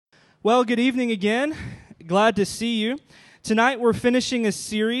Well, good evening again. Glad to see you. Tonight we're finishing a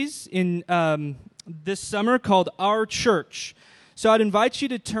series in this summer called Our Church. So I'd invite you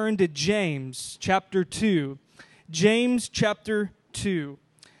to turn to James chapter 2. James chapter 2.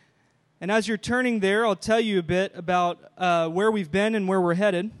 And as you're turning there, I'll tell you a bit about where we've been and where we're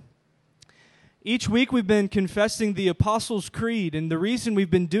headed. Each week we've been confessing the Apostles' Creed, and the reason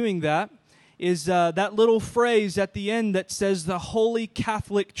we've been doing that is that little phrase at the end that says the Holy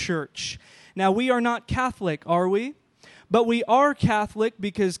Catholic Church. Now, we are not Catholic, are we? But we are Catholic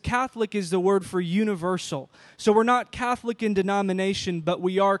because Catholic is the word for universal. So we're not Catholic in denomination, but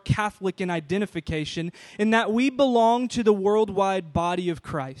we are Catholic in identification in that we belong to the worldwide body of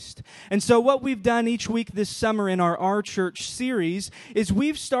Christ. And so what we've done each week this summer in our Church series is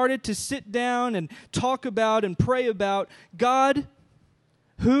we've started to sit down and talk about and pray about, God,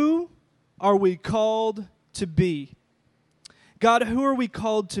 who are we called to be? God, who are we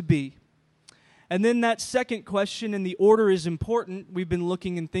called to be? And then that second question, and the order is important, we've been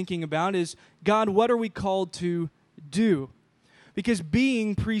looking and thinking about, is, God, what are we called to do? Because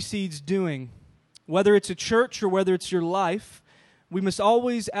being precedes doing. Whether it's a church or whether it's your life, we must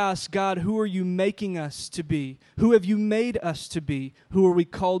always ask, God, who are you making us to be? Who have you made us to be? Who are we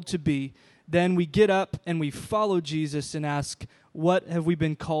called to be? Then we get up and we follow Jesus and ask, what have we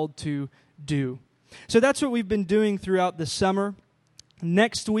been called to do? So that's what we've been doing throughout the summer.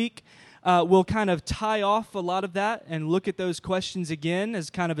 Next week, we'll kind of tie off a lot of that and look at those questions again as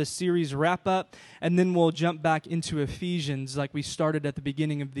kind of a series wrap-up, and then we'll jump back into Ephesians like we started at the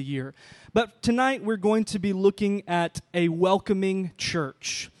beginning of the year. But tonight we're going to be looking at a welcoming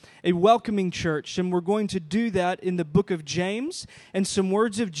church. A welcoming church, and we're going to do that in the book of James and some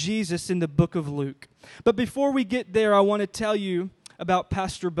words of Jesus in the book of Luke. But before we get there, I want to tell you about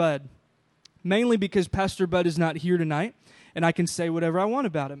Pastor Bud, mainly because Pastor Bud is not here tonight, and I can say whatever I want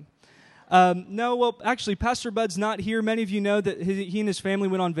about him. Actually, Pastor Bud's not here. Many of you know that he and his family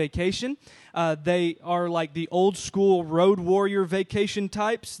went on vacation. They are like the old school road warrior vacation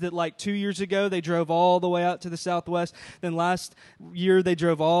types that like 2 years ago they drove all the way out to the southwest. Then last year they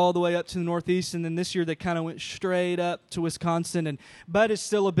drove all the way up to the northeast. And then this year they kind of went straight up to Wisconsin. And Bud is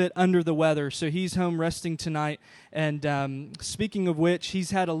still a bit under the weather, so he's home resting tonight. And speaking of which,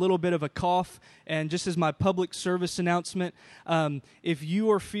 he's had a little bit of a cough. And just as my public service announcement, if you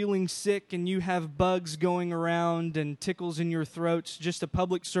are feeling sick and you have bugs going around and tickles in your throats, just a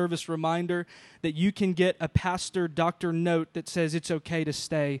public service reminder that you can get a pastor doctor note that says it's okay to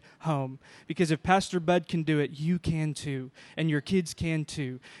stay home. Because if Pastor Bud can do it, you can too, and your kids can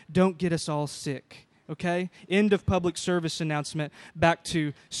too. Don't get us all sick. Okay? End of public service announcement. Back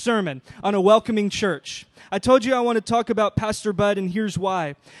to sermon on a welcoming church. I told you I want to talk about Pastor Bud, and here's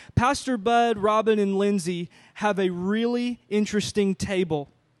why. Pastor Bud, Robin, and Lindsay have a really interesting table.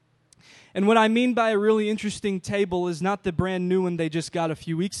 And what I mean by a really interesting table is not the brand new one they just got a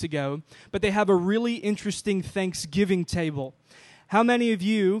few weeks ago, but they have a really interesting Thanksgiving table. How many of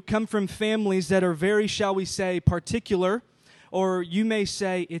you come from families that are very, shall we say, particular? Or you may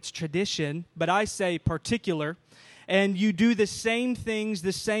say it's tradition, but I say particular, and you do the same things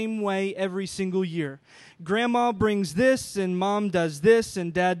the same way every single year. Grandma brings this, and mom does this,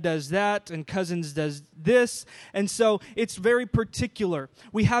 and dad does that, and cousins does this, and so it's very particular.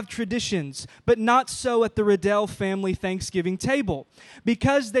 We have traditions, but not so at the Riddell family Thanksgiving table.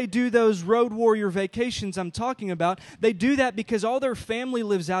 Because they do those road warrior vacations I'm talking about, they do that because all their family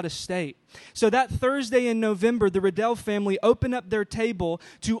lives out of state. So that Thursday in November, the Riddell family open up their table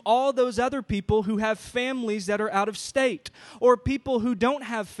to all those other people who have families that are out of state, or people who don't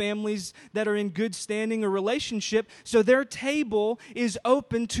have families that are in good standing or relationship, so their table is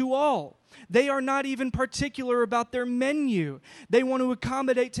open to all. They are not even particular about their menu. They want to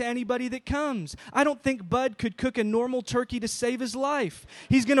accommodate to anybody that comes. I don't think Bud could cook a normal turkey to save his life.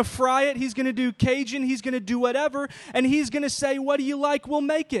 He's going to fry it. He's going to do Cajun. He's going to do whatever. And he's going to say, what do you like? We'll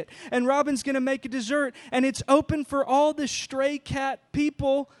make it. And Robin's going to make a dessert. And it's open for all the stray cat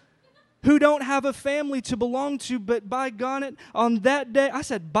people who don't have a family to belong to, but by gone it, on that day, I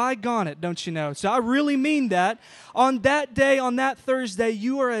said by gone it, don't you know? So I really mean that. On that day, on that Thursday,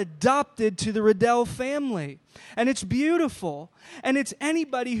 you are adopted to the Riddell family. And it's beautiful. And it's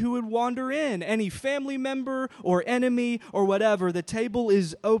anybody who would wander in, any family member or enemy or whatever. The table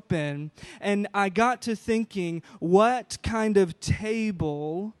is open. And I got to thinking, what kind of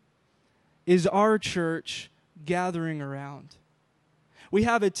table is our church gathering around? We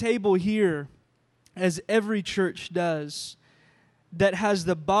have a table here, as every church does, that has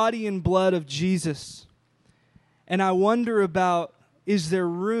the body and blood of Jesus. And I wonder about, is there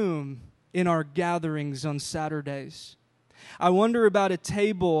room in our gatherings on Saturdays? I wonder about a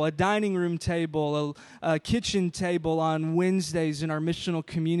table, a dining room table, a kitchen table on Wednesdays in our missional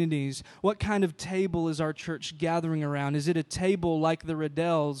communities. What kind of table is our church gathering around? Is it a table like the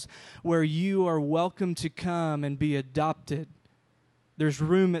Riddells where you are welcome to come and be adopted? There's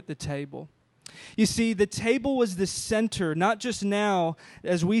room at the table. You see, the table was the center, not just now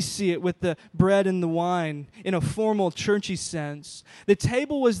as we see it with the bread and the wine in a formal churchy sense. The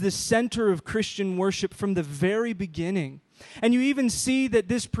table was the center of Christian worship from the very beginning. And you even see that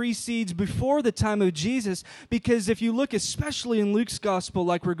this precedes before the time of Jesus, because if you look especially in Luke's gospel,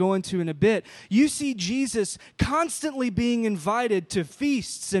 like we're going to in a bit, you see Jesus constantly being invited to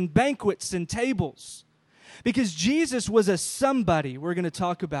feasts and banquets and tables. Because Jesus was a somebody we're going to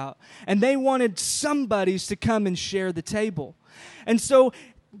talk about. And they wanted somebodies to come and share the table. And so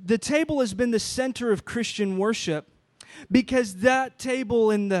the table has been the center of Christian worship because that table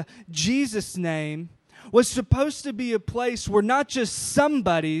in the Jesus name was supposed to be a place where not just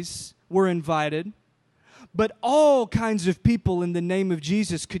somebodies were invited, but all kinds of people in the name of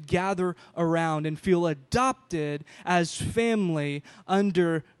Jesus could gather around and feel adopted as family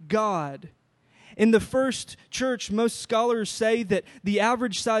under God. In the first church, most scholars say that the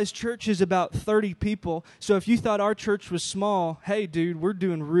average size church is about 30 people. So if you thought our church was small, hey, dude, we're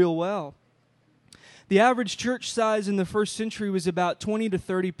doing real well. The average church size in the first century was about 20 to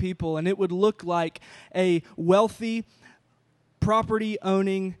 30 people, and it would look like a wealthy,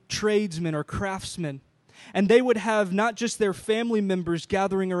 property-owning tradesman or craftsman. And they would have not just their family members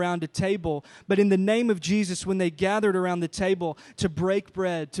gathering around a table, but in the name of Jesus, when they gathered around the table to break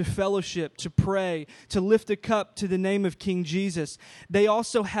bread, to fellowship, to pray, to lift a cup to the name of King Jesus, they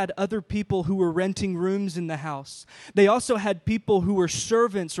also had other people who were renting rooms in the house. They also had people who were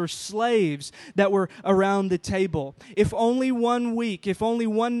servants or slaves that were around the table. If only one week, if only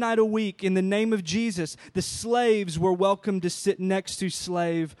one night a week, in the name of Jesus, the slaves were welcome to sit next to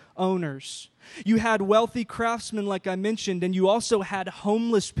slave owners. You had wealthy craftsmen, like I mentioned, and you also had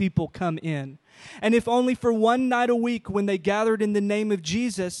homeless people come in. And if only for one night a week when they gathered in the name of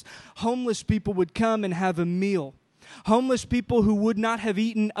Jesus, homeless people would come and have a meal. Homeless people who would not have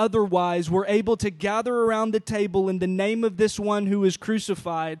eaten otherwise were able to gather around the table in the name of this one who was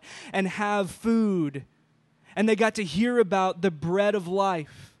crucified and have food. And they got to hear about the bread of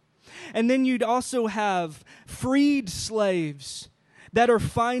life. And then you'd also have freed slaves that are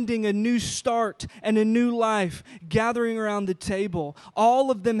finding a new start and a new life, gathering around the table. All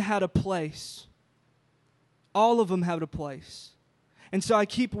of them had a place. All of them had a place. And so I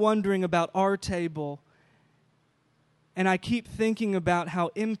keep wondering about our table, and I keep thinking about how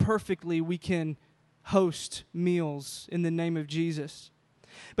imperfectly we can host meals in the name of Jesus.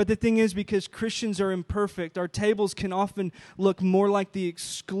 But the thing is, because Christians are imperfect, our tables can often look more like the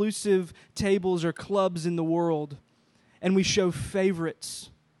exclusive tables or clubs in the world. And we show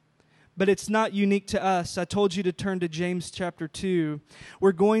favorites. But it's not unique to us. I told you to turn to James chapter 2.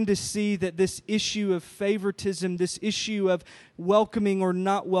 We're going to see that this issue of favoritism, this issue of welcoming or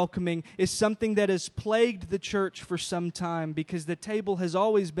not welcoming, is something that has plagued the church for some time, because the table has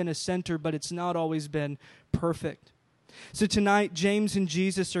always been a center, but it's not always been perfect. So tonight, James and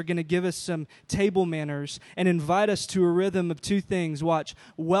Jesus are going to give us some table manners and invite us to a rhythm of two things. Watch,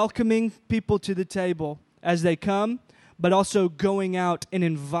 welcoming people to the table as they come, but also going out and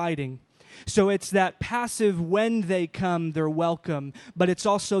inviting. So it's that passive, when they come, they're welcome, but it's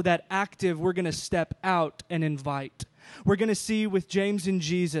also that active, we're going to step out and invite. We're going to see with James and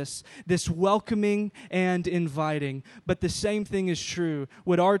Jesus this welcoming and inviting, but the same thing is true.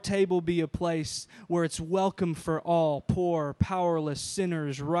 Would our table be a place where it's welcome for all, poor, powerless,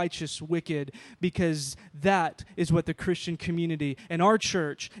 sinners, righteous, wicked, because that is what the Christian community and our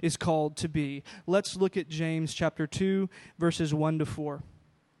church is called to be. Let's look at James chapter 2, verses 1 to 4.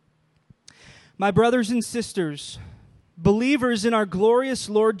 My brothers and sisters, believers in our glorious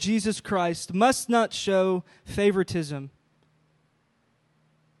Lord Jesus Christ must not show favoritism.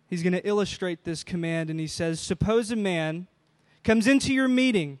 He's going to illustrate this command, and he says, suppose a man comes into your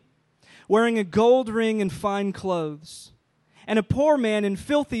meeting wearing a gold ring and fine clothes, and a poor man in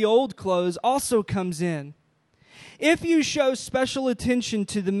filthy old clothes also comes in. If you show special attention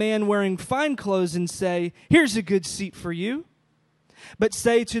to the man wearing fine clothes and say, here's a good seat for you, but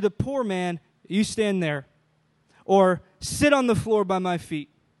say to the poor man, you stand there, or sit on the floor by my feet,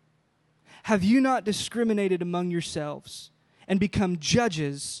 have you not discriminated among yourselves and become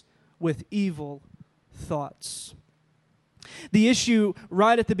judges with evil thoughts? The issue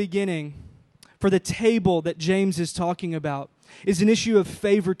right at the beginning for the table that James is talking about is an issue of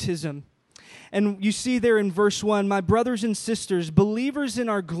favoritism. And you see there in verse 1, my brothers and sisters, believers in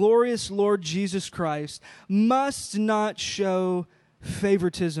our glorious Lord Jesus Christ, must not show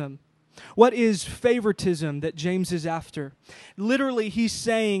favoritism. What is favoritism that James is after? Literally, he's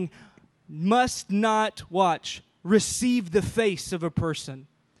saying, must not, watch, receive the face of a person.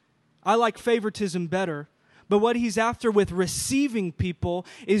 I like favoritism better. But what he's after with receiving people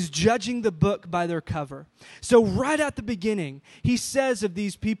is judging the book by their cover. So right at the beginning, he says of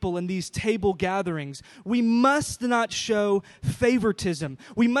these people in these table gatherings, we must not show favoritism.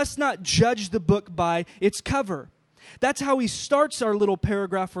 We must not judge the book by its cover. That's how he starts our little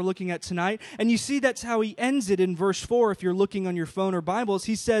paragraph we're looking at tonight. And you see that's how he ends it in verse 4 if you're looking on your phone or Bibles.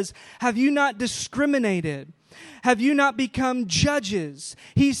 He says, have you not discriminated? Have you not become judges?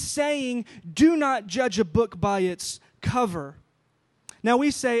 He's saying, do not judge a book by its cover. Now we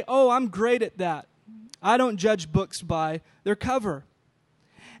say, oh, I'm great at that. I don't judge books by their cover.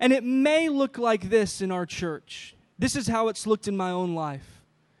 And it may look like this in our church. This is how it's looked in my own life.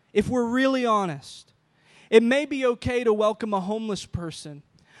 If we're really honest, it may be okay to welcome a homeless person,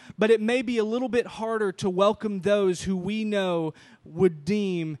 but it may be a little bit harder to welcome those who we know would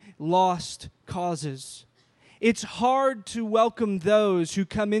deem lost causes. It's hard to welcome those who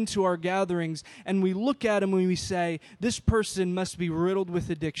come into our gatherings and we look at them and we say, this person must be riddled with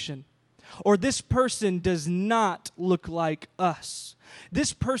addiction. Or this person does not look like us.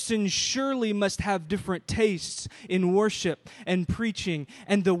 This person surely must have different tastes in worship and preaching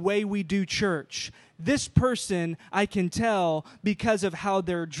and the way we do church. This person, I can tell because of how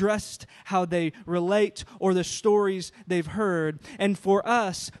they're dressed, how they relate, or the stories they've heard. And for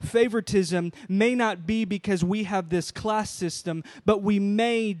us, favoritism may not be because we have this class system, but we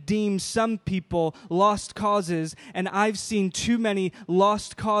may deem some people lost causes, and I've seen too many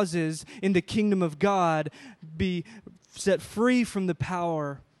lost causes in the kingdom of God be set free from the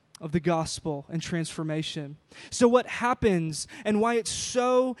power of the gospel and transformation. So what happens and why it's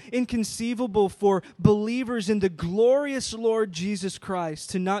so inconceivable for believers in the glorious Lord Jesus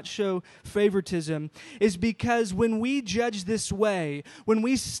Christ to not show favoritism is because when we judge this way, when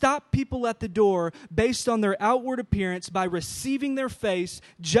we stop people at the door based on their outward appearance by receiving their face,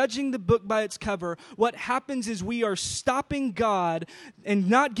 judging the book by its cover, what happens is we are stopping God and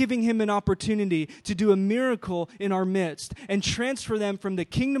not giving Him an opportunity to do a miracle in our midst and transfer them from the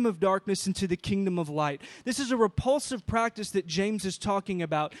kingdom of darkness into the kingdom of light. This is a repulsive practice that James is talking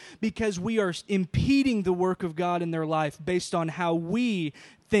about because we are impeding the work of God in their life based on how we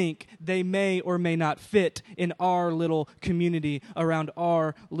think they may or may not fit in our little community around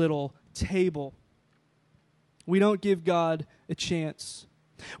our little table. We don't give God a chance.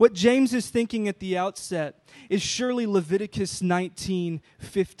 What James is thinking at the outset is surely Leviticus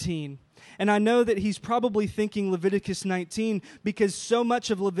 19:15. And I know that he's probably thinking Leviticus 19 because so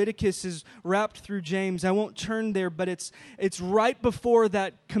much of Leviticus is wrapped through James. I won't turn there, but it's right before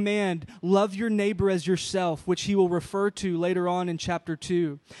that command, love your neighbor as yourself, which he will refer to later on in chapter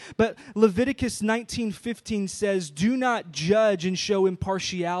 2. But Leviticus 19:15 says, do not judge and show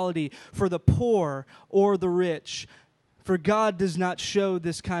impartiality for the poor or the rich, for God does not show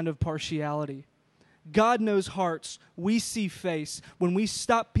this kind of partiality. God knows hearts. We see face. When we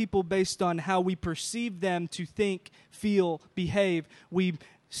stop people based on how we perceive them to think, feel, behave, we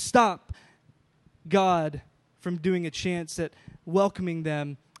stop God from doing a chance at welcoming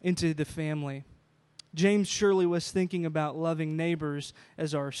them into the family. James surely was thinking about loving neighbors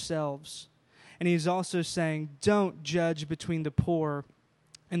as ourselves. And he's also saying, don't judge between the poor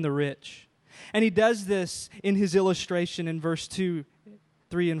and the rich. And he does this in his illustration in verse 2,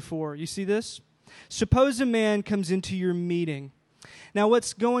 3, and 4. You see this? Suppose a man comes into your meeting. Now,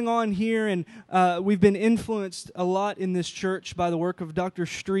 what's going on here, and we've been influenced a lot in this church by the work of Dr.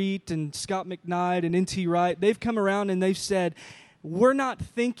 Street and Scott McKnight and N.T. Wright. They've come around and they've said, we're not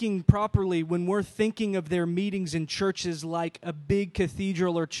thinking properly when we're thinking of their meetings in churches like a big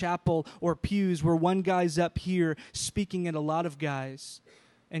cathedral or chapel or pews where one guy's up here speaking at a lot of guys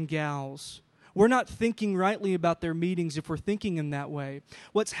and gals. We're not thinking rightly about their meetings if we're thinking in that way.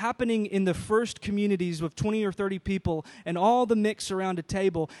 What's happening in the first communities with 20 or 30 people and all the mix around a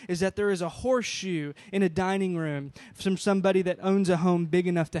table is that there is a horseshoe in a dining room from somebody that owns a home big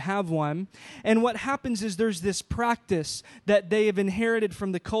enough to have one. And what happens is there's this practice that they have inherited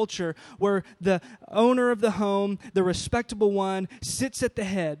from the culture where the owner of the home, the respectable one, sits at the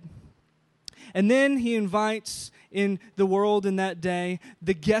head. And then he invites in the world in that day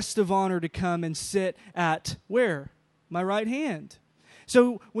the guest of honor to come and sit at where? My right hand.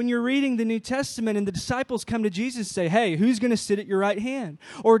 So when you're reading the New Testament and the disciples come to Jesus and say, hey, who's going to sit at your right hand?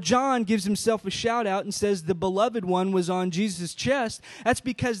 Or John gives himself a shout out and says the beloved one was on Jesus' chest. That's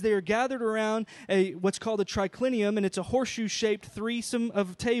because they are gathered around what's called a triclinium, and it's a horseshoe-shaped threesome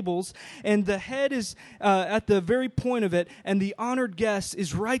of tables, and the head is at the very point of it, and the honored guest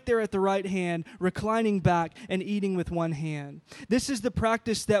is right there at the right hand, reclining back and eating with one hand. This is the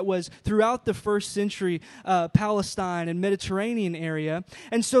practice that was throughout the first century Palestine and Mediterranean area.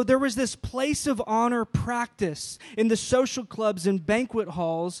 And so there was this place of honor practice in the social clubs and banquet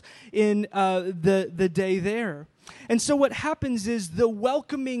halls in the day there. And so what happens is the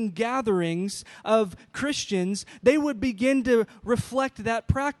welcoming gatherings of Christians, they would begin to reflect that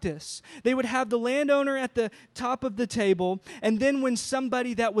practice. They would have the landowner at the top of the table, and then when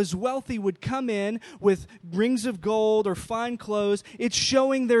somebody that was wealthy would come in with rings of gold or fine clothes, it's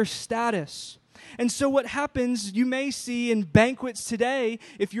showing their status. And so what happens, you may see in banquets today,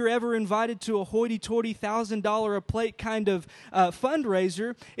 if you're ever invited to a hoity-toity $1,000 a plate kind of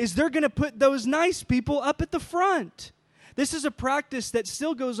fundraiser, is they're going to put those nice people up at the front. This is a practice that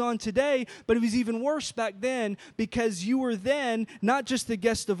still goes on today, but it was even worse back then because you were then not just the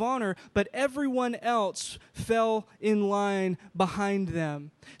guest of honor, but everyone else fell in line behind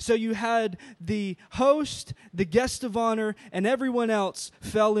them. So you had the host, the guest of honor, and everyone else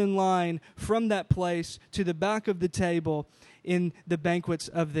fell in line from that place to the back of the table in the banquets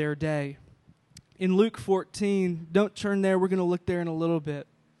of their day. In Luke 14, don't turn there, we're going to look there in a little bit.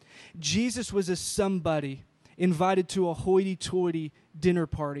 Jesus was a somebody invited to a hoity-toity dinner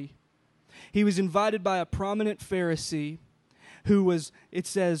party. He was invited by a prominent Pharisee who was, it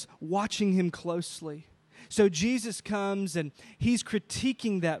says, watching him closely. So Jesus comes and he's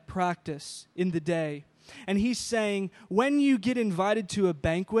critiquing that practice in the day. And he's saying, when you get invited to a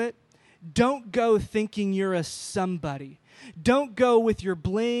banquet, don't go thinking you're a somebody. Don't go with your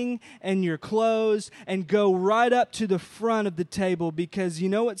bling and your clothes and go right up to the front of the table, because you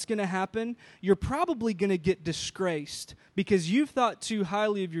know what's going to happen? You're probably going to get disgraced because you've thought too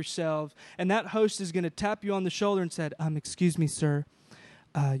highly of yourself, and that host is going to tap you on the shoulder and said, excuse me, sir,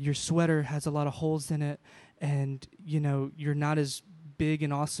 your sweater has a lot of holes in it, and you know you're not as big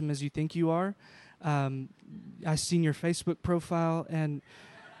and awesome as you think you are. I've seen your Facebook profile, and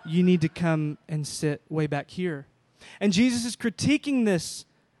you need to come and sit way back here. And Jesus is critiquing this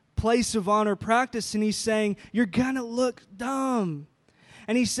place of honor practice, and he's saying, you're going to look dumb.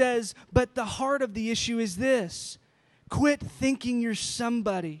 And he says, but the heart of the issue is this. Quit thinking you're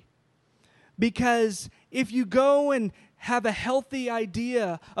somebody. Because if you go and have a healthy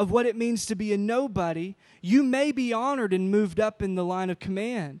idea of what it means to be a nobody, you may be honored and moved up in the line of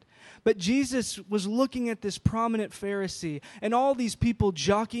command. But Jesus was looking at this prominent Pharisee and all these people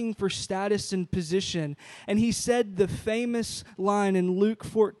jockeying for status and position. And he said the famous line in Luke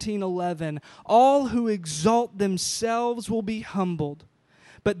 14:11, all who exalt themselves will be humbled,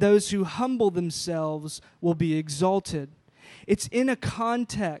 but those who humble themselves will be exalted. It's in a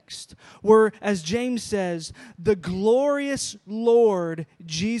context where, as James says, the glorious Lord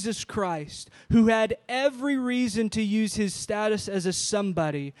Jesus Christ, who had every reason to use his status as a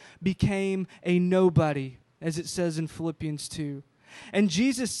somebody, became a nobody, as it says in Philippians 2. And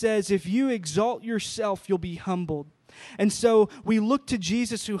Jesus says, if you exalt yourself, you'll be humbled. And so we look to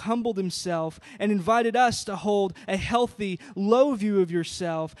Jesus, who humbled himself and invited us to hold a healthy, low view of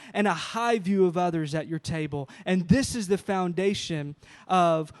yourself and a high view of others at your table. And this is the foundation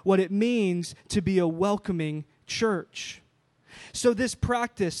of what it means to be a welcoming church. So this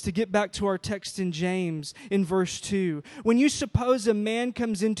practice, to get back to our text in James in verse 2, when you suppose a man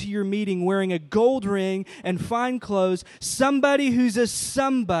comes into your meeting wearing a gold ring and fine clothes, somebody who's a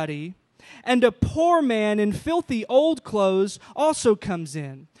somebody, and a poor man in filthy old clothes also comes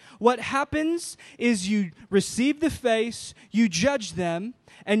in. What happens is you receive the face, you judge them,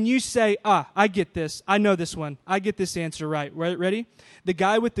 and you say, I get this. I know this one. I get this answer right. Ready? The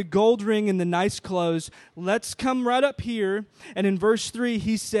guy with the gold ring and the nice clothes, let's come right up here. And in verse 3,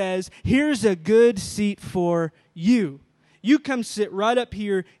 he says, here's a good seat for you. You come sit right up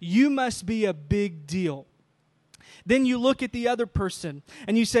here. You must be a big deal. Then you look at the other person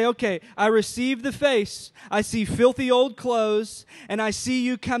and you say, okay, I receive the face, I see filthy old clothes, and I see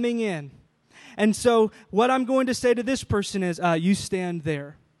you coming in. And so what I'm going to say to this person is, you stand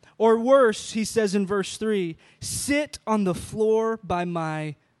there. Or worse, he says in verse 3, sit on the floor by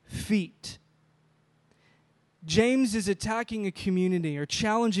my feet. James is attacking a community or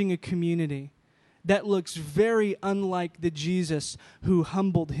challenging a community that looks very unlike the Jesus who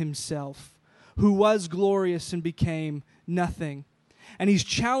humbled himself, who was glorious and became nothing. And he's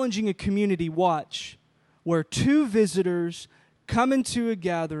challenging a community, watch, where two visitors come into a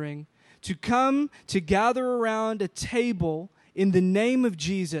gathering, to come to gather around a table in the name of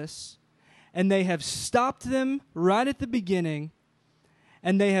Jesus, and they have stopped them right at the beginning,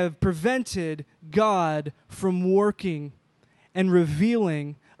 and they have prevented God from working and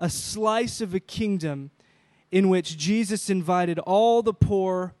revealing a slice of a kingdom in which Jesus invited all the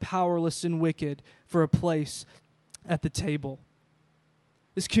poor, powerless, and wicked for a place at the table.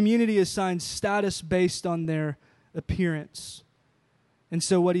 This community assigns status based on their appearance. And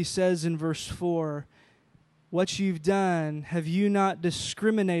so what he says in verse 4, what you've done, have you not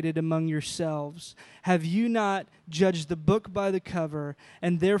discriminated among yourselves? Have you not judged the book by the cover,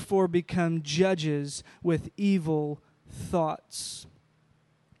 and therefore become judges with evil thoughts?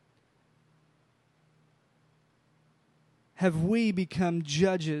 Have we become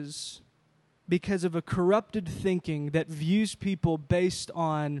judges because of a corrupted thinking that views people based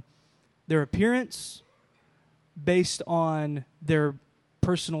on their appearance, based on their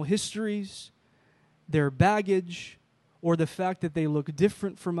personal histories, their baggage, or the fact that they look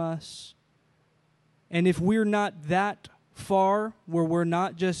different from us? And if we're not that far where we're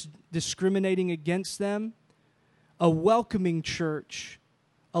not just discriminating against them, a welcoming church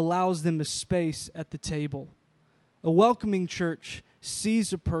allows them a space at the table. A welcoming church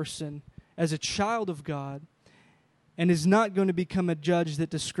sees a person as a child of God and is not going to become a judge that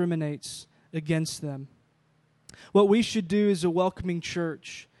discriminates against them. What we should do as a welcoming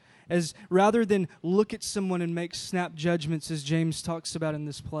church is rather than look at someone and make snap judgments, as James talks about in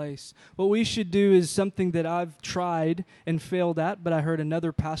this place, what we should do is something that I've tried and failed at, but I heard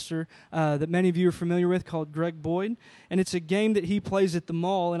another pastor that many of you are familiar with called Greg Boyd, and it's a game that he plays at the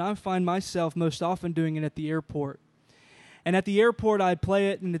mall, and I find myself most often doing it at the airport. And at the airport, I play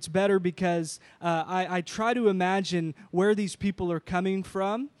it, and it's better because I try to imagine where these people are coming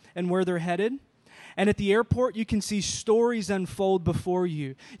from and where they're headed. And at the airport, you can see stories unfold before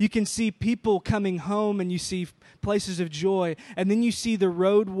you. You can see people coming home, and you see places of joy. And then you see the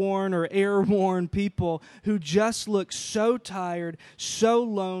road-worn or air-worn people who just look so tired, so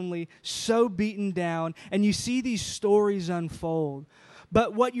lonely, so beaten down. And you see these stories unfold.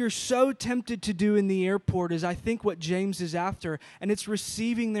 But what you're so tempted to do in the airport is, I think, what James is after, and it's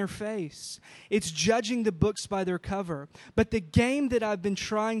receiving their face. It's judging the books by their cover. But the game that I've been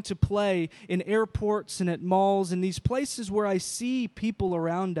trying to play in airports and at malls and these places where I see people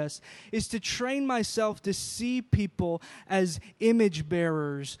around us is to train myself to see people as image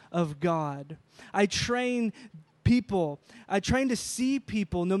bearers of God. I train to see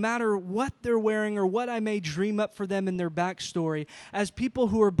people, no matter what they're wearing or what I may dream up for them in their backstory, as people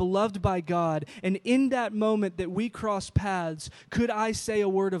who are beloved by God. And in that moment that we cross paths, could I say a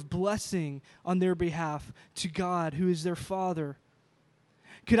word of blessing on their behalf to God, who is their Father?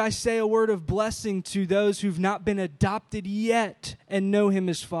 Could I say a word of blessing to those who've not been adopted yet and know Him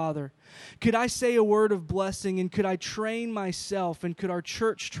as Father? Could I say a word of blessing, and could I train myself, and could our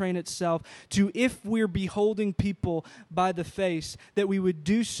church train itself to, if we're beholding people by the face, that we would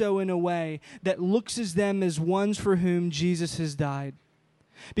do so in a way that looks as them as ones for whom Jesus has died?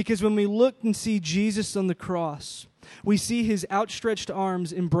 Because when we look and see Jesus on the cross, we see His outstretched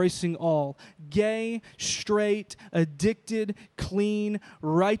arms embracing all, gay, straight, addicted, clean,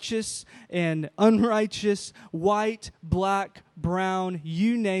 righteous and unrighteous, white, black, brown,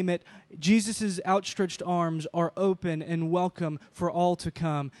 you name it. Jesus' outstretched arms are open and welcome for all to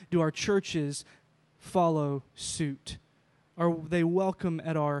come. Do our churches follow suit? Are they welcome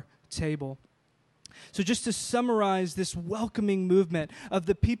at our table? So just to summarize this welcoming movement of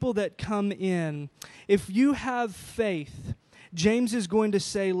the people that come in, if you have faith, James is going to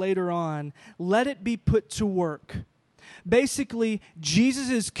say later on, let it be put to work. Basically,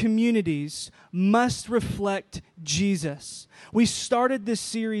 Jesus' communities must reflect Jesus. We started this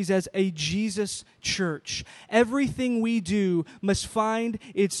series as a Jesus church. Everything we do must find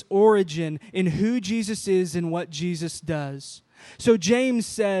its origin in who Jesus is and what Jesus does. So James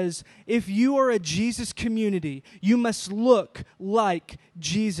says, if you are a Jesus community, you must look like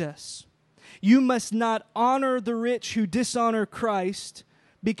Jesus. You must not honor the rich who dishonor Christ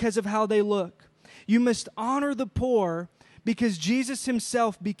because of how they look. You must honor the poor because Jesus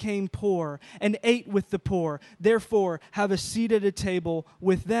Himself became poor and ate with the poor. Therefore, have a seat at a table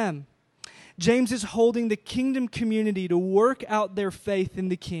with them. James is holding the kingdom community to work out their faith in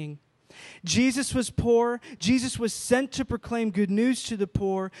the King. Jesus was poor. Jesus was sent to proclaim good news to the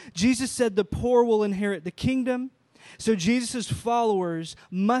poor. Jesus said the poor will inherit the kingdom. So Jesus' followers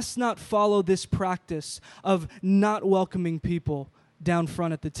must not follow this practice of not welcoming people down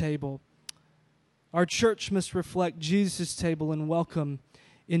front at the table. Our church must reflect Jesus' table and welcome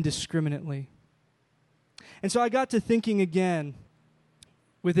indiscriminately. And so I got to thinking again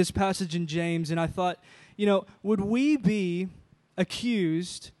with this passage in James, and I thought, would we be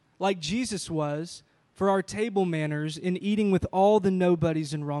accused, like Jesus was, for our table manners in eating with all the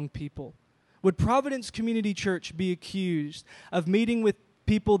nobodies and wrong people? Would Providence Community Church be accused of meeting with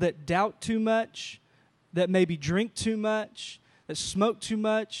people that doubt too much, that maybe drink too much, that smoke too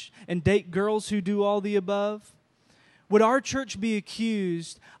much, and date girls who do all the above? Would our church be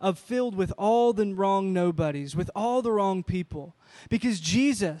accused of filled with all the wrong nobodies, with all the wrong people? Because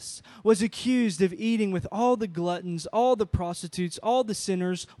Jesus was accused of eating with all the gluttons, all the prostitutes, all the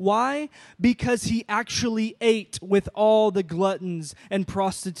sinners. Why? Because he actually ate with all the gluttons and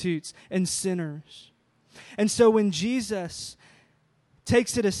prostitutes and sinners. And so when Jesus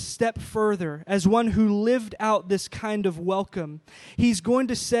takes it a step further as one who lived out this kind of welcome, he's going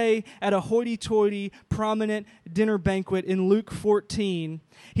to say at a hoity-toity, prominent dinner banquet in Luke 14,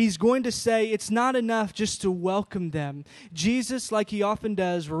 he's going to say it's not enough just to welcome them. Jesus, like he often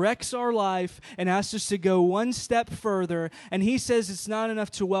does, wrecks our life and asks us to go one step further, and he says it's not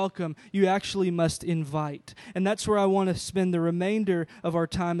enough to welcome, you actually must invite. And that's where I want to spend the remainder of our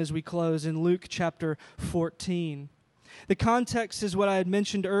time as we close in Luke chapter 14. The context is what I had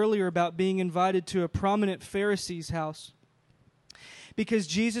mentioned earlier about being invited to a prominent Pharisee's house, because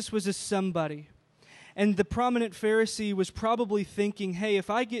Jesus was a somebody. And the prominent Pharisee was probably thinking, hey, if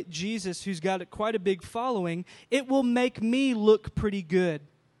I get Jesus, who's got quite a big following, it will make me look pretty good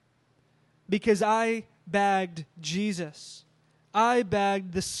because I bagged Jesus. I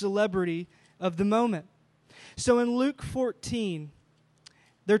bagged the celebrity of the moment. So in Luke 14,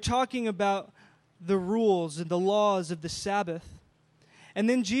 they're talking about the rules and the laws of the Sabbath. And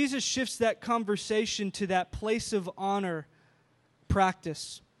then Jesus shifts that conversation to that place of honor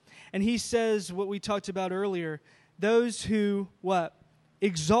practice. And he says what we talked about earlier, those who,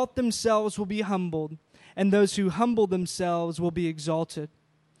 exalt themselves will be humbled, and those who humble themselves will be exalted.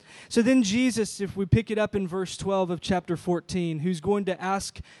 So then Jesus, if we pick it up in verse 12 of chapter 14, who's going to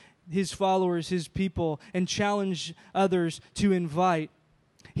ask his followers, his people, and challenge others to invite,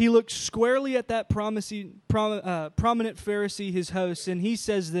 he looks squarely at that prominent Pharisee, his host, and he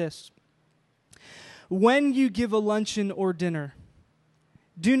says this: when you give a luncheon or dinner,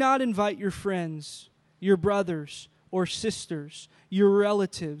 do not invite your friends, your brothers or sisters, your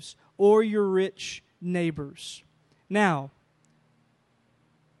relatives, or your rich neighbors. Now,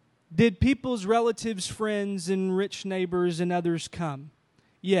 did people's relatives, friends, and rich neighbors and others come?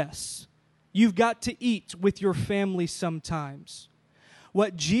 Yes. You've got to eat with your family sometimes.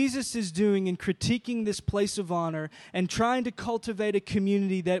 What Jesus is doing in critiquing this place of honor and trying to cultivate a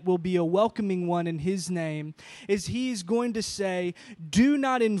community that will be a welcoming one in his name is he's going to say, do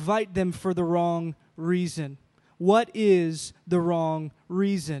not invite them for the wrong reason. What is the wrong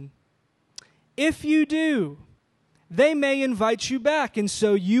reason? If you do, they may invite you back, and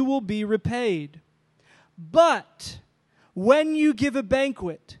so you will be repaid. But when you give a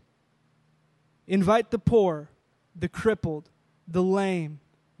banquet, invite the poor, the crippled, the lame,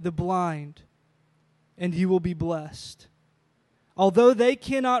 the blind, and you will be blessed. Although they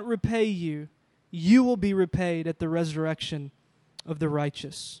cannot repay you, you will be repaid at the resurrection of the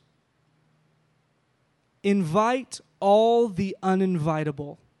righteous. Invite all the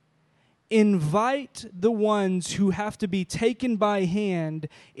uninvitable. Invite the ones who have to be taken by hand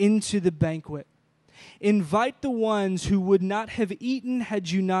into the banquet. Invite the ones who would not have eaten had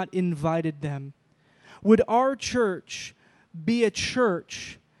you not invited them. Would our church be a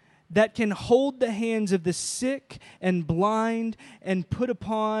church that can hold the hands of the sick and blind and put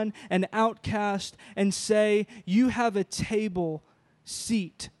upon an outcast and say, you have a table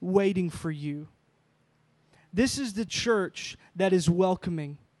seat waiting for you? This is the church that is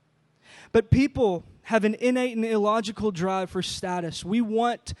welcoming. But people have an innate and illogical drive for status. We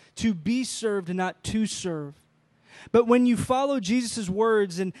want to be served and not to serve. But when you follow Jesus'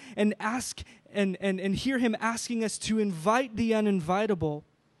 words and ask and hear him asking us to invite the uninvitable,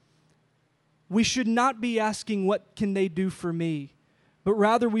 we should not be asking, what can they do for me? But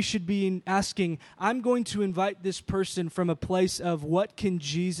rather we should be asking, I'm going to invite this person from a place of, what can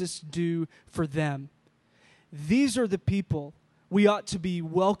Jesus do for them? These are the people we ought to be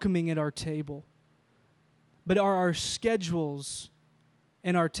welcoming at our table. But are our schedules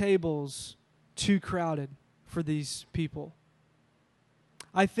and our tables too crowded for these people?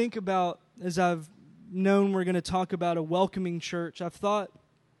 I think about, as I've known we're going to talk about a welcoming church, I've thought,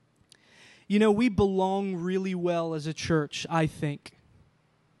 we belong really well as a church, I think.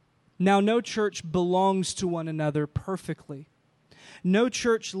 Now, no church belongs to one another perfectly. No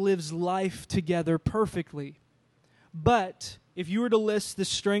church lives life together perfectly. But if you were to list the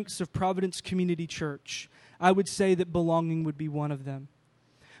strengths of Providence Community Church, I would say that belonging would be one of them.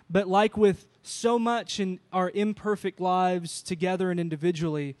 But like with so much in our imperfect lives together and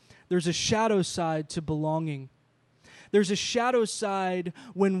individually, there's a shadow side to belonging. There's a shadow side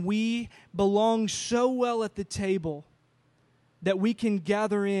when we belong so well at the table that we can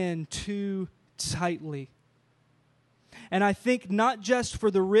gather in too tightly. And I think not just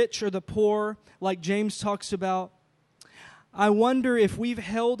for the rich or the poor, like James talks about, I wonder if we've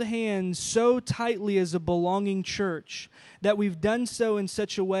held hands so tightly as a belonging church that we've done so in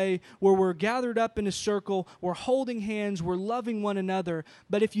such a way where we're gathered up in a circle, we're holding hands, we're loving one another.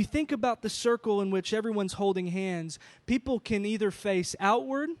 But if you think about the circle in which everyone's holding hands, people can either face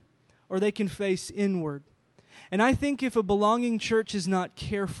outward or they can face inward. And I think if a belonging church is not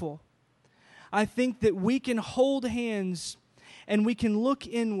careful, I think that we can hold hands and we can look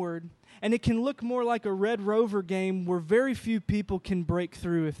inward. And it can look more like a Red Rover game where very few people can break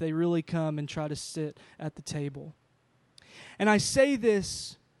through if they really come and try to sit at the table. And I say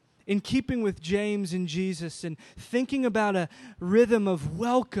this in keeping with James and Jesus and thinking about a rhythm of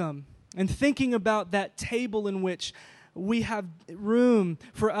welcome and thinking about that table in which we have room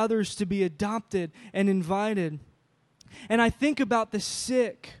for others to be adopted and invited. And I think about the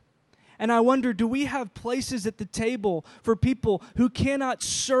sick. And I wonder, do we have places at the table for people who cannot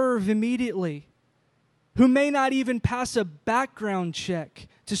serve immediately, who may not even pass a background check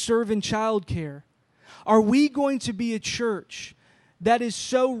to serve in childcare? Are we going to be a church that is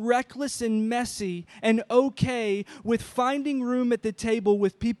so reckless and messy and okay with finding room at the table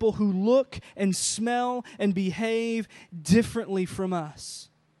with people who look and smell and behave differently from us?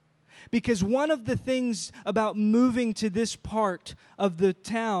 Because one of the things about moving to this part of the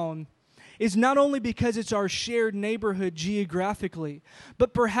town is not only because it's our shared neighborhood geographically,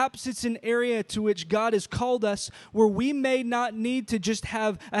 but perhaps it's an area to which God has called us where we may not need to just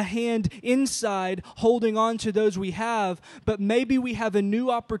have a hand inside holding on to those we have, but maybe we have a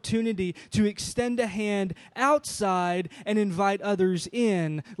new opportunity to extend a hand outside and invite others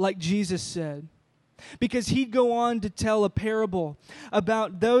in, like Jesus said. Because he'd go on to tell a parable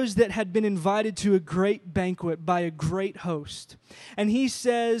about those that had been invited to a great banquet by a great host. And he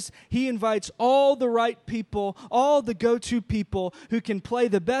says he invites all the right people, all the go-to people who can play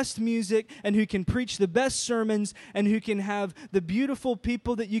the best music and who can preach the best sermons and who can have the beautiful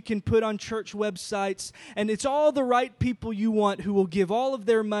people that you can put on church websites. And it's all the right people you want who will give all of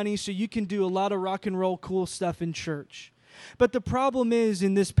their money so you can do a lot of rock and roll cool stuff in church. But the problem is,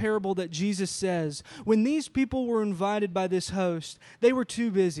 in this parable that Jesus says, when these people were invited by this host, they were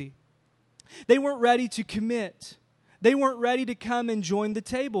too busy. They weren't ready to commit. They weren't ready to come and join the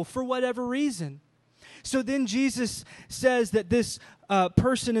table for whatever reason. So then Jesus says that this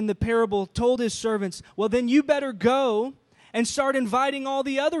person in the parable told his servants, well, then you better go and start inviting all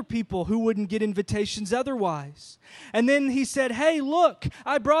the other people who wouldn't get invitations otherwise. And then he said, hey, look,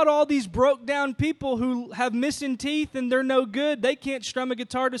 I brought all these broke down people who have missing teeth and they're no good. They can't strum a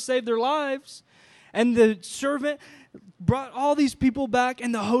guitar to save their lives. And the servant brought all these people back,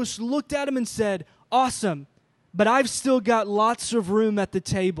 and the host looked at him and said, awesome, but I've still got lots of room at the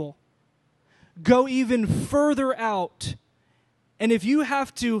table. Go even further out. And if you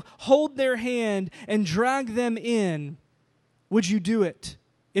have to hold their hand and drag them in, would you do it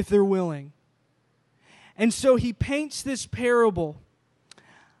if they're willing? And so he paints this parable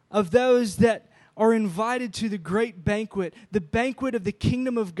of those that are invited to the great banquet, the banquet of the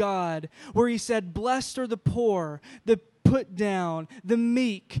kingdom of God, where he said, blessed are the poor, the put down, the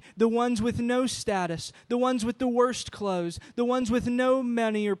meek, the ones with no status, the ones with the worst clothes, the ones with no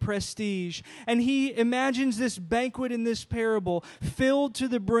money or prestige. And he imagines this banquet in this parable filled to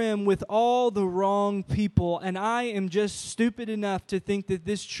the brim with all the wrong people. And I am just stupid enough to think that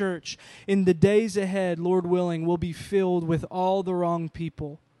this church in the days ahead, Lord willing, will be filled with all the wrong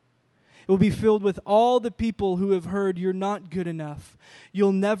people. It will be filled with all the people who have heard you're not good enough.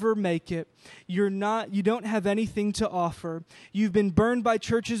 You'll never make it. You don't have anything to offer. You've been burned by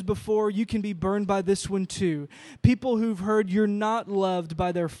churches before. You can be burned by this one too. People who've heard you're not loved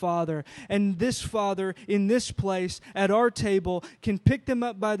by their father. And this father in this place at our table can pick them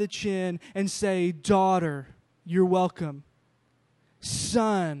up by the chin and say, daughter, you're welcome.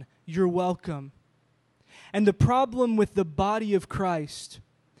 Son, you're welcome. And the problem with the body of Christ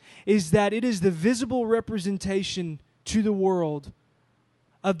is that it is the visible representation to the world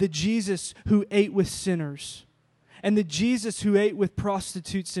of the Jesus who ate with sinners and the Jesus who ate with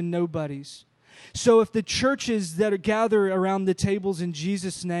prostitutes and nobodies. So if the churches that are gathered around the tables in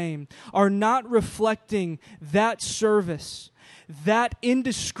Jesus' name are not reflecting that service, that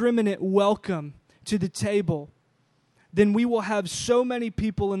indiscriminate welcome to the table, then we will have so many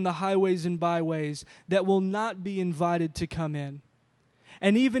people in the highways and byways that will not be invited to come in.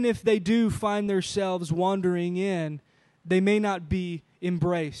 And even if they do find themselves wandering in, they may not be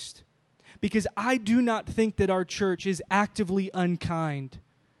embraced. Because I do not think that our church is actively unkind.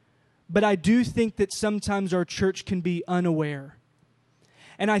 But I do think that sometimes our church can be unaware.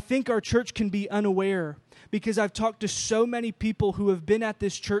 And I think our church can be unaware because I've talked to so many people who have been at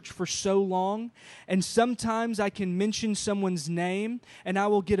this church for so long, and sometimes I can mention someone's name, and I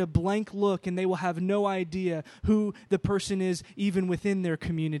will get a blank look, and they will have no idea who the person is even within their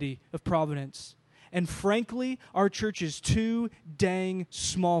community of Providence. And frankly, our church is too dang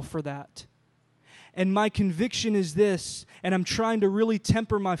small for that. And my conviction is this, and I'm trying to really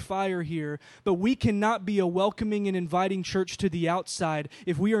temper my fire here, but we cannot be a welcoming and inviting church to the outside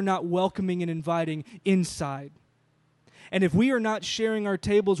if we are not welcoming and inviting inside. And if we are not sharing our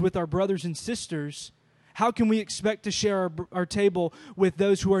tables with our brothers and sisters, how can we expect to share our table with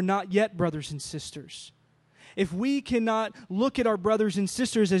those who are not yet brothers and sisters? If we cannot look at our brothers and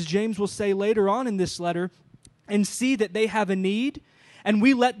sisters, as James will say later on in this letter, and see that they have a need, and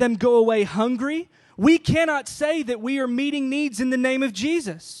we let them go away hungry, we cannot say that we are meeting needs in the name of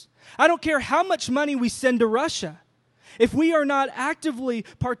Jesus. I don't care how much money we send to Russia. If we are not actively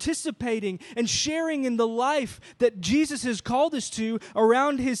participating and sharing in the life that Jesus has called us to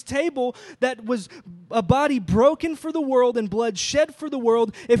around His table that was a body broken for the world and blood shed for the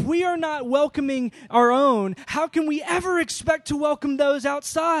world, if we are not welcoming our own, how can we ever expect to welcome those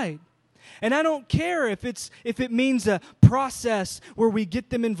outside? And I don't care if it means a process where we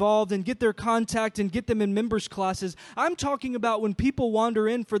get them involved and get their contact and get them in members' classes. I'm talking about when people wander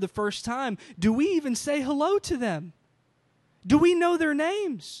in for the first time, do we even say hello to them? Do we know their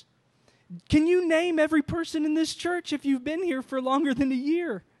names? Can you name every person in this church if you've been here for longer than a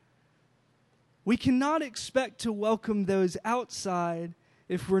year? We cannot expect to welcome those outside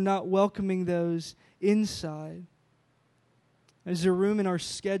if we're not welcoming those inside. Is there room in our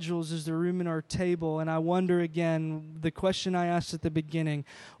schedules? Is there room in our table? And I wonder again, the question I asked at the beginning,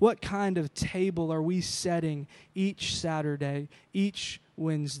 what kind of table are we setting each Saturday, each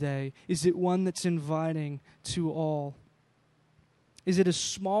Wednesday? Is it one that's inviting to all? Is it a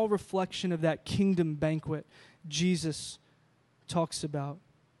small reflection of that kingdom banquet Jesus talks about?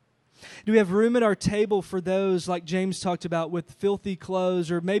 Do we have room at our table for those, like James talked about, with filthy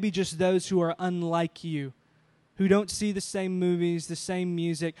clothes, or maybe just those who are unlike you? Who don't see the same movies, the same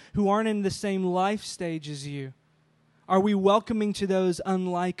music, who aren't in the same life stage as you? Are we welcoming to those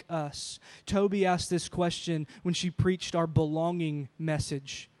unlike us? Toby asked this question when she preached our belonging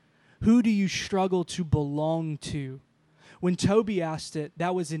message. Who do you struggle to belong to? When Toby asked it,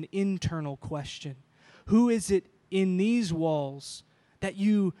 that was an internal question. Who is it in these walls that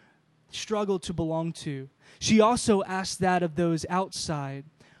you struggle to belong to? She also asked that of those outside.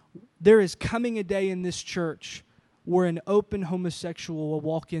 There is coming a day in this church where an open homosexual will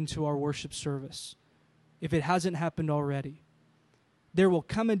walk into our worship service, if it hasn't happened already. There will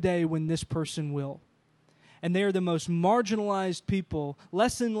come a day when this person will. And they are the most marginalized people,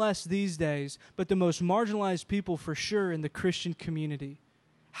 less and less these days, but the most marginalized people for sure in the Christian community.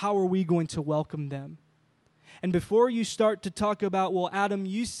 How are we going to welcome them? And before you start to talk about, well, Adam,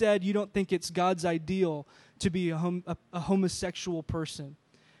 you said you don't think it's God's ideal to be a homosexual person.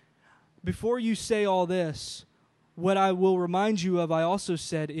 Before you say all this, what I will remind you of, I also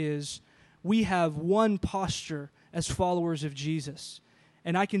said, is we have one posture as followers of Jesus.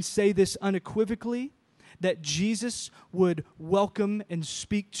 And I can say this unequivocally, that Jesus would welcome and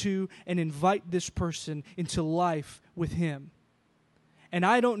speak to and invite this person into life with Him. And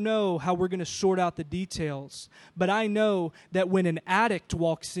I don't know how we're going to sort out the details, but I know that when an addict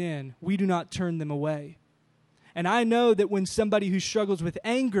walks in, we do not turn them away. And I know that when somebody who struggles with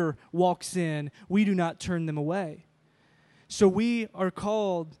anger walks in, we do not turn them away. So we are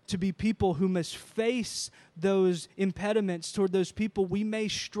called to be people who must face those impediments toward those people we may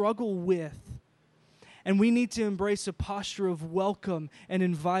struggle with. And we need to embrace a posture of welcome and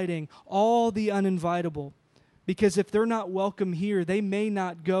inviting all the uninvitable. Because if they're not welcome here, they may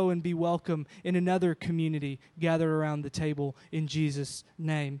not go and be welcome in another community gathered around the table in Jesus'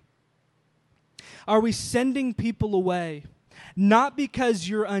 name. Are we sending people away? Not because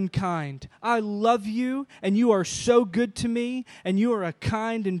you're unkind. I love you, and you are so good to me, and you are a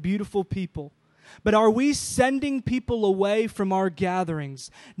kind and beautiful people. But are we sending people away from our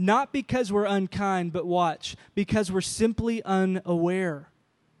gatherings? Not because we're unkind, but watch, because we're simply unaware.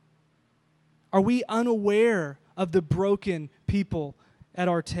 Are we unaware of the broken people at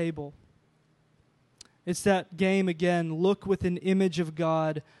our table? It's that game again, look with an image of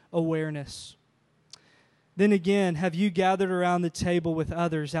God awareness. Then again, have you gathered around the table with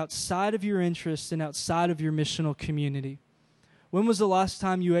others outside of your interests and outside of your missional community? When was the last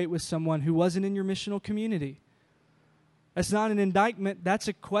time you ate with someone who wasn't in your missional community? That's not an indictment. That's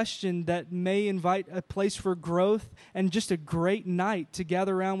a question that may invite a place for growth and just a great night to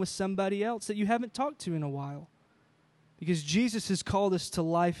gather around with somebody else that you haven't talked to in a while. Because Jesus has called us to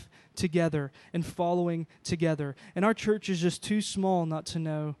life together and following together. And our church is just too small not to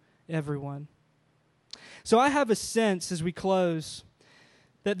know everyone. So I have a sense as we close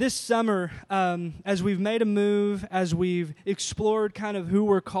that this summer, as we've made a move, as we've explored kind of who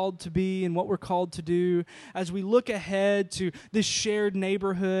we're called to be and what we're called to do, as we look ahead to this shared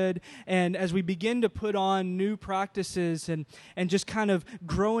neighborhood, and as we begin to put on new practices and just kind of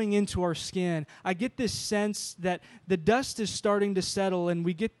growing into our skin, I get this sense that the dust is starting to settle and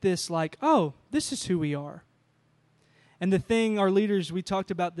we get this like, oh, this is who we are. And the thing, our leaders, we talked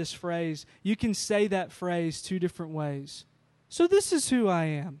about this phrase. You can say that phrase two different ways. So this is who I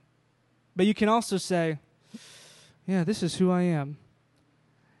am. But you can also say, yeah, this is who I am.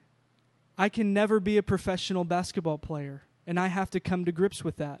 I can never be a professional basketball player, and I have to come to grips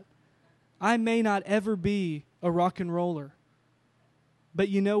with that. I may not ever be a rock and roller. But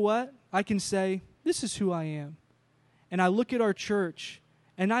you know what? I can say, this is who I am. And I look at our church,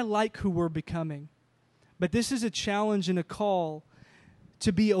 and I like who we're becoming. But this is a challenge and a call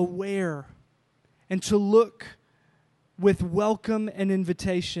to be aware and to look with welcome and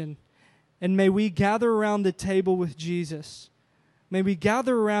invitation. And may we gather around the table with Jesus. May we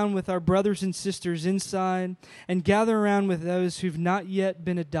gather around with our brothers and sisters inside and gather around with those who've not yet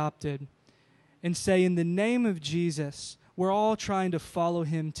been adopted and say, in the name of Jesus, we're all trying to follow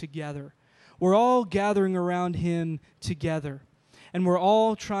him together. We're all gathering around him together. And we're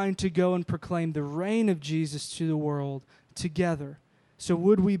all trying to go and proclaim the reign of Jesus to the world together. So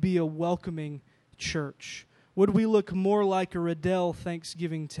would we be a welcoming church? Would we look more like a Riddell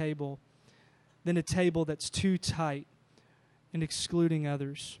Thanksgiving table than a table that's too tight and excluding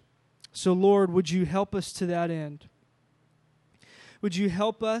others? So, Lord, would you help us to that end? Would you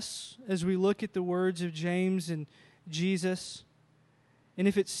help us as we look at the words of James and Jesus? And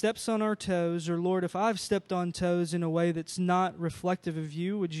if it steps on our toes, or Lord, if I've stepped on toes in a way that's not reflective of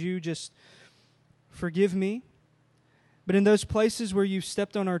you, would you just forgive me? But in those places where you've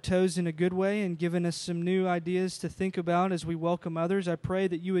stepped on our toes in a good way and given us some new ideas to think about as we welcome others, I pray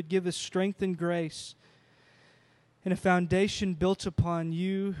that you would give us strength and grace and a foundation built upon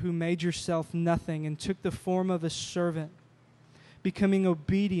you who made yourself nothing and took the form of a servant, becoming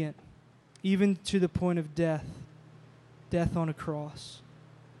obedient even to the point of death on a cross.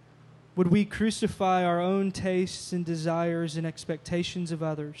 Would we crucify our own tastes and desires and expectations of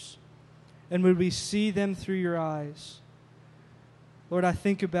others? And would we see them through your eyes? Lord, I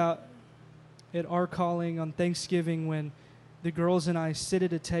think about at our calling on Thanksgiving when the girls and I sit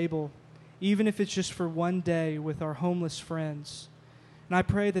at a table, even if it's just for one day with our homeless friends. And I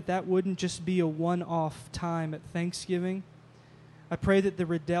pray that that wouldn't just be a one-off time at Thanksgiving. I pray that the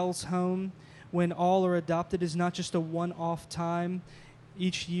Riddell's home, when all are adopted, is not just a one-off time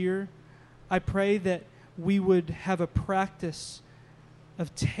each year. I pray that we would have a practice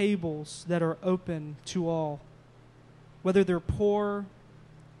of tables that are open to all, whether they're poor,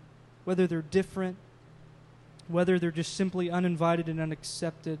 whether they're different, whether they're just simply uninvited and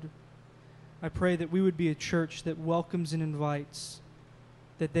unaccepted. I pray that we would be a church that welcomes and invites,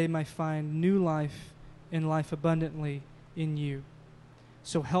 that they might find new life and life abundantly in you.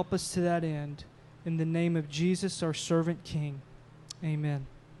 So help us to that end. In the name of Jesus, our servant King. Amen.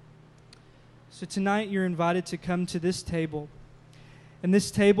 So tonight you're invited to come to this table. And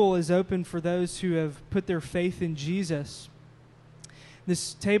this table is open for those who have put their faith in Jesus.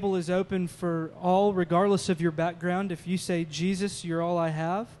 This table is open for all, regardless of your background. If you say, Jesus, you're all I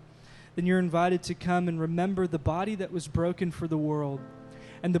have, then you're invited to come and remember the body that was broken for the world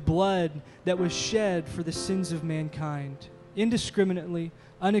and the blood that was shed for the sins of mankind, indiscriminately,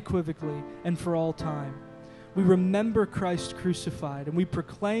 unequivocally, and for all time. We remember Christ crucified, and we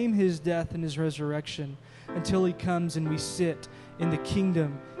proclaim his death and his resurrection until he comes and we sit in the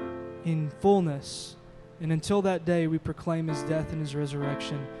kingdom in fullness. And until that day, we proclaim his death and his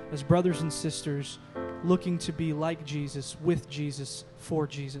resurrection as brothers and sisters looking to be like Jesus, with Jesus, for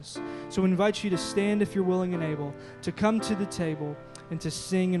Jesus. So we invite you to stand if you're willing and able, to come to the table and to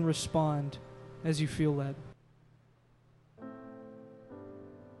sing and respond as you feel led.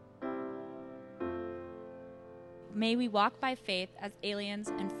 May we walk by faith as aliens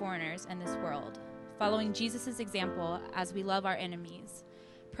and foreigners in this world, following Jesus' example as we love our enemies,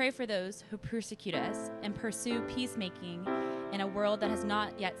 pray for those who persecute us, and pursue peacemaking in a world that has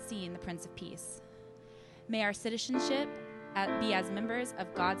not yet seen the Prince of Peace. May our citizenship be as members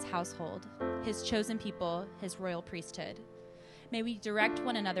of God's household, his chosen people, his royal priesthood. May we direct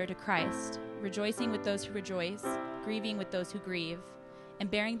one another to Christ, rejoicing with those who rejoice, grieving with those who grieve, and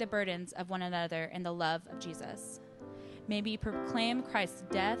bearing the burdens of one another in the love of Jesus. May we proclaim Christ's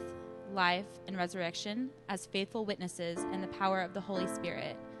death, life, and resurrection as faithful witnesses in the power of the Holy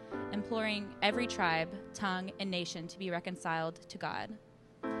Spirit, imploring every tribe, tongue, and nation to be reconciled to God.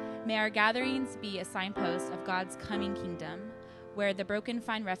 May our gatherings be a signpost of God's coming kingdom, where the broken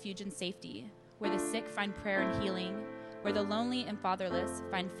find refuge and safety, where the sick find prayer and healing, where the lonely and fatherless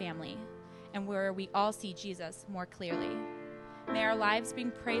find family, and where we all see Jesus more clearly. May our lives bring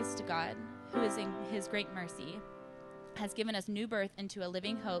praise to God, who is in his great mercy, has given us new birth into a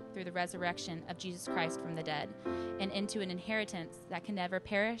living hope through the resurrection of Jesus Christ from the dead, and into an inheritance that can never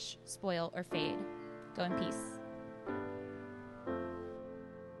perish, spoil, or fade. Go in peace.